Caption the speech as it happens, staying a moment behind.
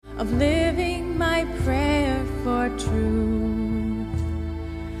of living my prayer for truth.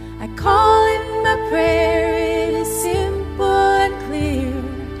 I call it my prayer, it is simple and clear.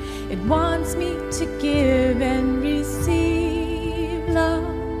 It wants me to give and receive love.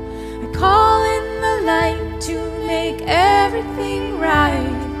 I call in the light to make everything right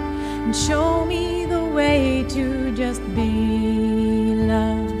and show me the way to just be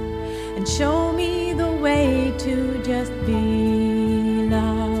love. And show me the way to just be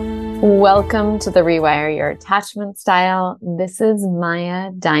love. Welcome to the Rewire Your Attachment Style. This is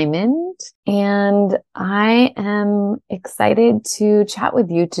Maya Diamond, and I am excited to chat with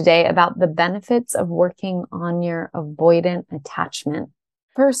you today about the benefits of working on your avoidant attachment.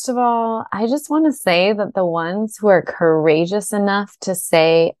 First of all, I just want to say that the ones who are courageous enough to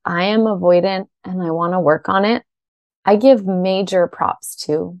say, I am avoidant and I want to work on it, I give major props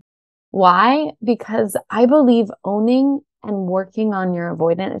to. Why? Because I believe owning and working on your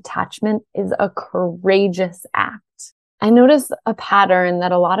avoidant attachment is a courageous act. I notice a pattern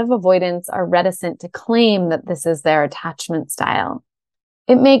that a lot of avoidants are reticent to claim that this is their attachment style.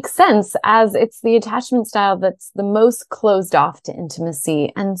 It makes sense, as it's the attachment style that's the most closed off to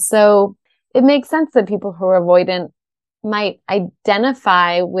intimacy. And so it makes sense that people who are avoidant might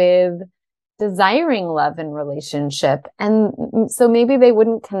identify with desiring love and relationship. And so maybe they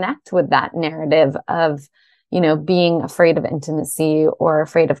wouldn't connect with that narrative of, being afraid of intimacy or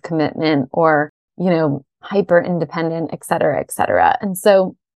afraid of commitment or, hyper independent, et cetera, et cetera. And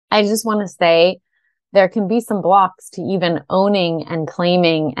so I just want to say there can be some blocks to even owning and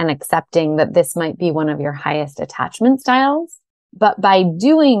claiming and accepting that this might be one of your highest attachment styles. But by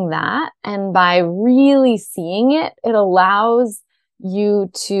doing that and by really seeing it, it allows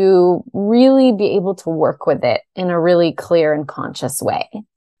you to really be able to work with it in a really clear and conscious way.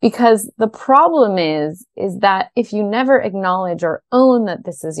 Because the problem is that if you never acknowledge or own that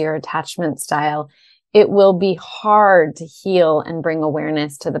this is your attachment style, it will be hard to heal and bring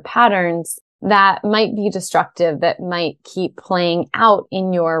awareness to the patterns that might be destructive, that might keep playing out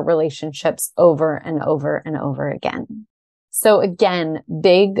in your relationships over and over and over again. So again,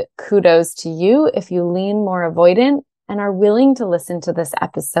 big kudos to you if you lean more avoidant and are willing to listen to this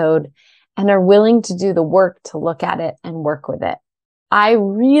episode and are willing to do the work to look at it and work with it. I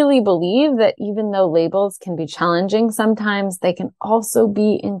really believe that even though labels can be challenging sometimes, they can also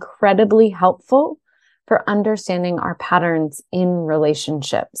be incredibly helpful for understanding our patterns in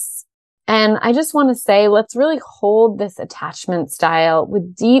relationships. And I just want to say, let's really hold this attachment style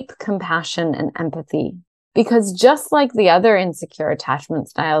with deep compassion and empathy. Because just like the other insecure attachment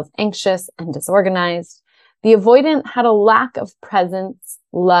styles, anxious and disorganized, the avoidant had a lack of presence,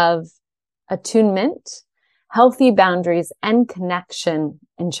 love, attunement, healthy boundaries, and connection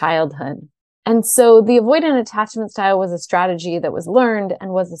in childhood. And so the avoidant attachment style was a strategy that was learned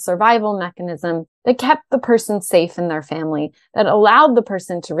and was a survival mechanism that kept the person safe in their family, that allowed the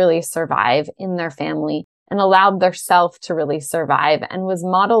person to really survive in their family and allowed their self to really survive, and was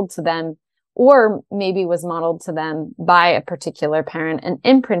modeled to them, or maybe was modeled to them by a particular parent and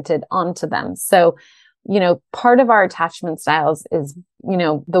imprinted onto them. So part of our attachment styles is,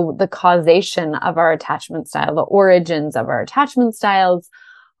 the causation of our attachment style, the origins of our attachment styles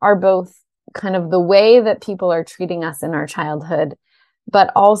are both kind of the way that people are treating us in our childhood,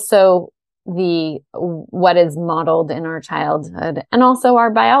 but also what is modeled in our childhood, and also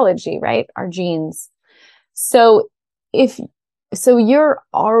our biology, right? Our genes. So you're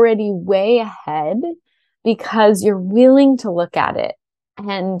already way ahead because you're willing to look at it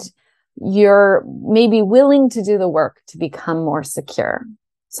and you're maybe willing to do the work to become more secure.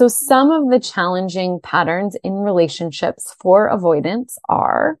 So some of the challenging patterns in relationships for avoidance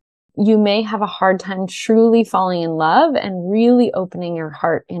are: you may have a hard time truly falling in love and really opening your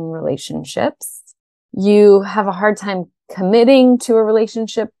heart in relationships. You have a hard time committing to a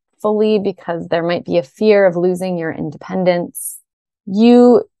relationship fully because there might be a fear of losing your independence.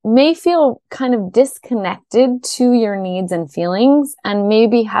 You may feel kind of disconnected to your needs and feelings and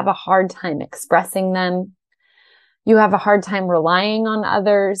maybe have a hard time expressing them. You have a hard time relying on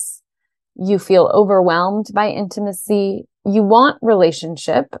others. You feel overwhelmed by intimacy. You want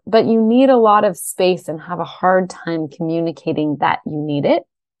relationship, but you need a lot of space and have a hard time communicating that you need it.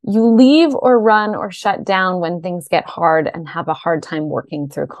 You leave or run or shut down when things get hard and have a hard time working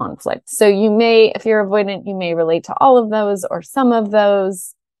through conflict. So you may, if you're avoidant, you may relate to all of those or some of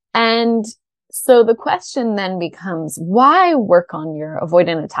those. And so the question then becomes, why work on your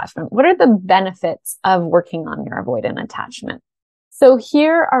avoidant attachment? What are the benefits of working on your avoidant attachment? So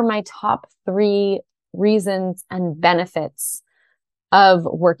here are my top 3 reasons and benefits of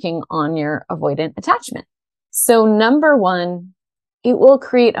working on your avoidant attachment. So number 1, it will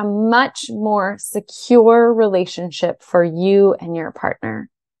create a much more secure relationship for you and your partner.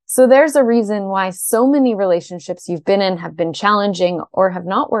 So there's a reason why so many relationships you've been in have been challenging or have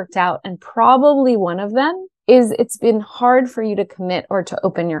not worked out. And probably one of them is it's been hard for you to commit or to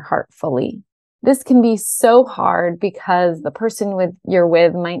open your heart fully. This can be so hard because the person you're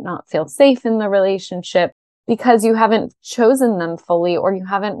with might not feel safe in the relationship because you haven't chosen them fully or you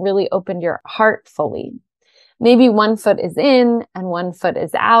haven't really opened your heart fully. Maybe one foot is in and one foot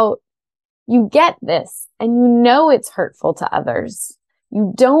is out. You get this and you know it's hurtful to others.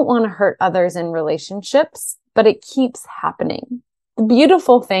 You don't want to hurt others in relationships, but it keeps happening. The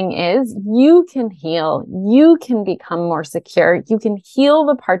beautiful thing is you can heal. You can become more secure. You can heal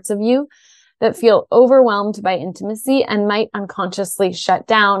the parts of you that feel overwhelmed by intimacy and might unconsciously shut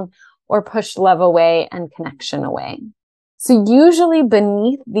down or push love away and connection away. So usually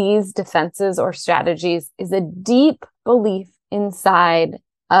beneath these defenses or strategies is a deep belief inside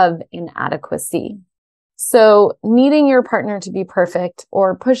of inadequacy. So needing your partner to be perfect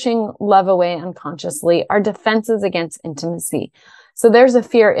or pushing love away unconsciously are defenses against intimacy. So there's a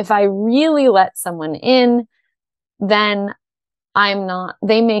fear, if I really let someone in, then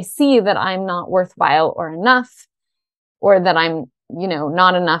they may see that I'm not worthwhile or enough, or that I'm,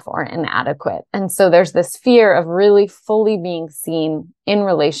 not enough or inadequate. And so there's this fear of really fully being seen in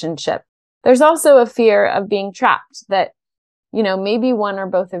relationship. There's also a fear of being trapped, that maybe one or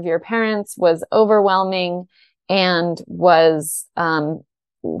both of your parents was overwhelming and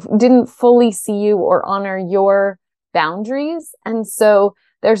didn't fully see you or honor your boundaries. And so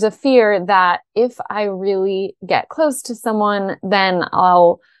there's a fear that if I really get close to someone, then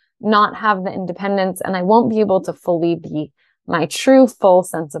I'll not have the independence and I won't be able to fully be my true full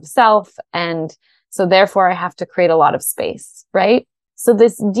sense of self. And so therefore I have to create a lot of space, right? So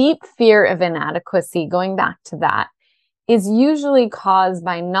this deep fear of inadequacy, going back to that, is usually caused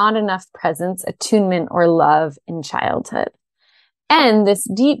by not enough presence, attunement, or love in childhood. And this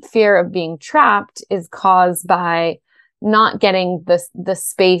deep fear of being trapped is caused by not getting the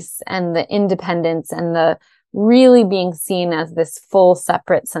space and the independence and the really being seen as this full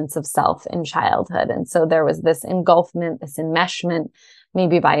separate sense of self in childhood. And so there was this engulfment, this enmeshment,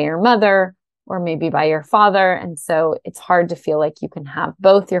 maybe by your mother or maybe by your father. And so it's hard to feel like you can have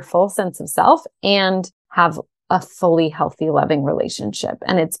both your full sense of self and have a fully healthy, loving relationship.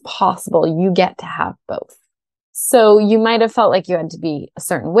 And it's possible you get to have both. So you might have felt like you had to be a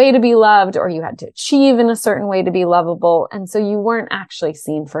certain way to be loved, or you had to achieve in a certain way to be lovable. And so you weren't actually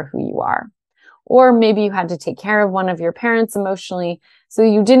seen for who you are. Or maybe you had to take care of one of your parents emotionally, so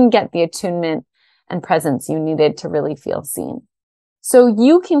you didn't get the attunement and presence you needed to really feel seen. So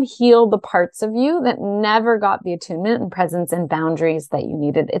you can heal the parts of you that never got the attunement and presence and boundaries that you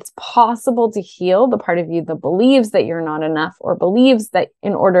needed. It's possible to heal the part of you that believes that you're not enough, or believes that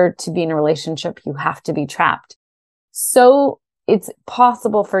in order to be in a relationship, you have to be trapped. So it's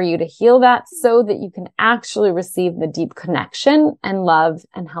possible for you to heal that so that you can actually receive the deep connection and love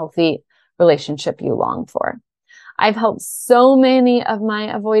and healthy relationship you long for. I've helped so many of my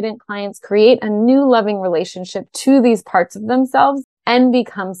avoidant clients create a new loving relationship to these parts of themselves and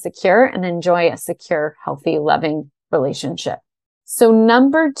become secure and enjoy a secure, healthy, loving relationship. So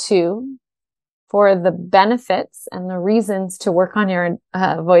number 2, for the benefits and the reasons to work on your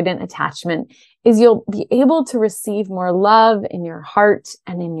avoidant attachment, is you'll be able to receive more love in your heart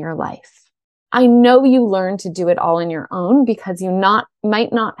and in your life. I know you learned to do it all on your own because you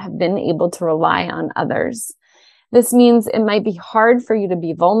might not have been able to rely on others. This means it might be hard for you to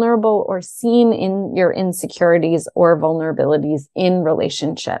be vulnerable or seen in your insecurities or vulnerabilities in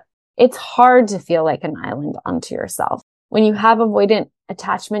relationship. It's hard to feel like an island unto yourself. When you have avoidant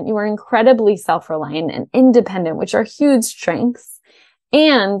attachment, you are incredibly self-reliant and independent, which are huge strengths.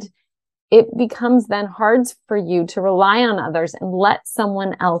 And it becomes then hard for you to rely on others and let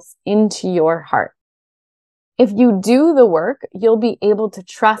someone else into your heart. If you do the work, you'll be able to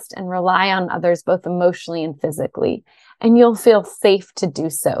trust and rely on others both emotionally and physically, and you'll feel safe to do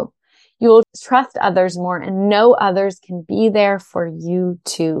so. You will trust others more and know others can be there for you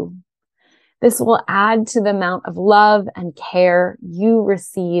too. This will add to the amount of love and care you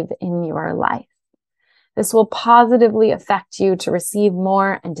receive in your life. This will positively affect you to receive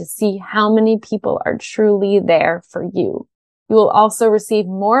more and to see how many people are truly there for you. You will also receive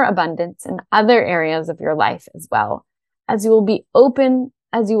more abundance in other areas of your life as well, as you will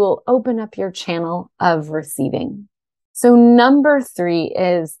open up your channel of receiving. So number 3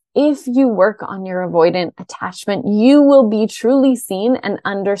 is, if you work on your avoidant attachment, you will be truly seen and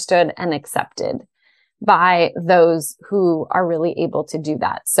understood and accepted by those who are really able to do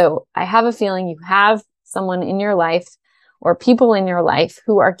that. So I have a feeling you have someone in your life, or people in your life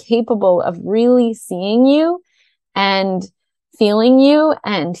who are capable of really seeing you and feeling you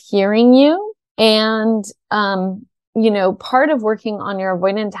and hearing you. And, part of working on your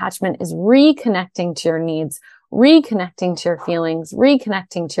avoidant attachment is reconnecting to your needs, reconnecting to your feelings,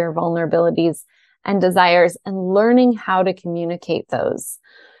 reconnecting to your vulnerabilities and desires, and learning how to communicate those.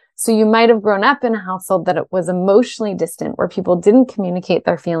 So you might have grown up in a household that it was emotionally distant, where people didn't communicate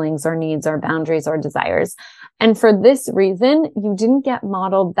their feelings or needs or boundaries or desires. And for this reason, you didn't get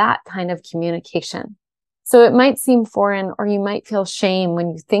modeled that kind of communication. So it might seem foreign, or you might feel shame when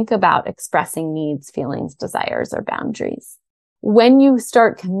you think about expressing needs, feelings, desires, or boundaries. When you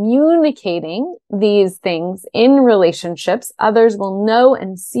start communicating these things in relationships, others will know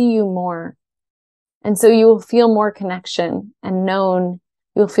and see you more. And so you will feel more connection and known.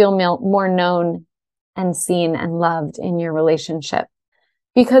 You'll feel more known and seen and loved in your relationship.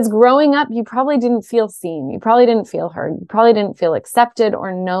 Because growing up, you probably didn't feel seen. You probably didn't feel heard. You probably didn't feel accepted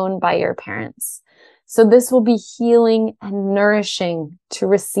or known by your parents. So this will be healing and nourishing to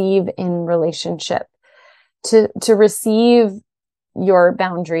receive in relationship, to receive your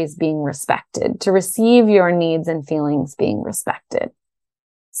boundaries being respected, to receive your needs and feelings being respected.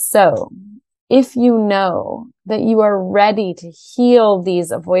 So if you know that you are ready to heal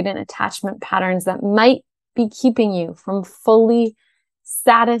these avoidant attachment patterns that might be keeping you from fully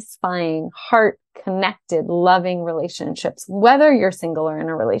satisfying, heart-connected, loving relationships, whether you're single or in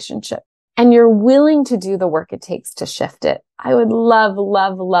a relationship, and you're willing to do the work it takes to shift it, I would love,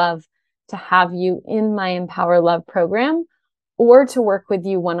 love, love to have you in my Empower Love program, or to work with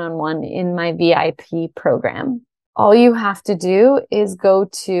you one-on-one in my VIP program. All you have to do is go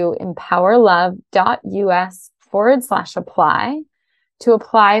to empowerlove.us/apply to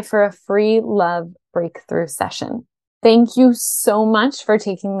apply for a free love breakthrough session. Thank you so much for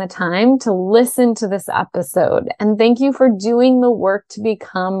taking the time to listen to this episode. And thank you for doing the work to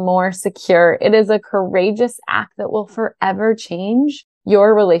become more secure. It is a courageous act that will forever change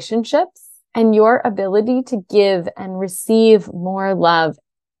your relationships and your ability to give and receive more love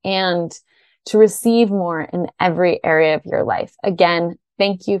and to receive more in every area of your life. Again,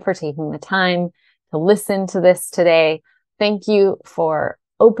 thank you for taking the time to listen to this today. Thank you for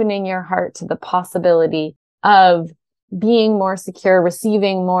opening your heart to the possibility of being more secure,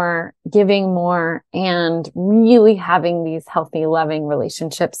 receiving more, giving more, and really having these healthy, loving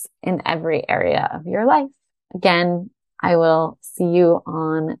relationships in every area of your life. Again, I will see you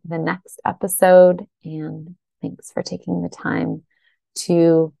on the next episode, and thanks for taking the time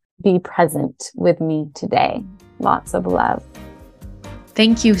to be present with me today. Lots of love.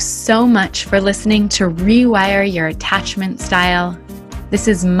 Thank you so much for listening to Rewire Your Attachment Style. This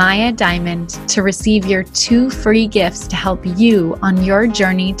is Maya Diamond. To receive your 2 free gifts to help you on your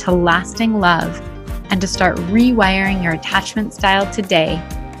journey to lasting love and to start rewiring your attachment style today,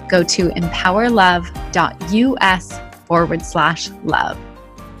 go to empowerlove.us/love.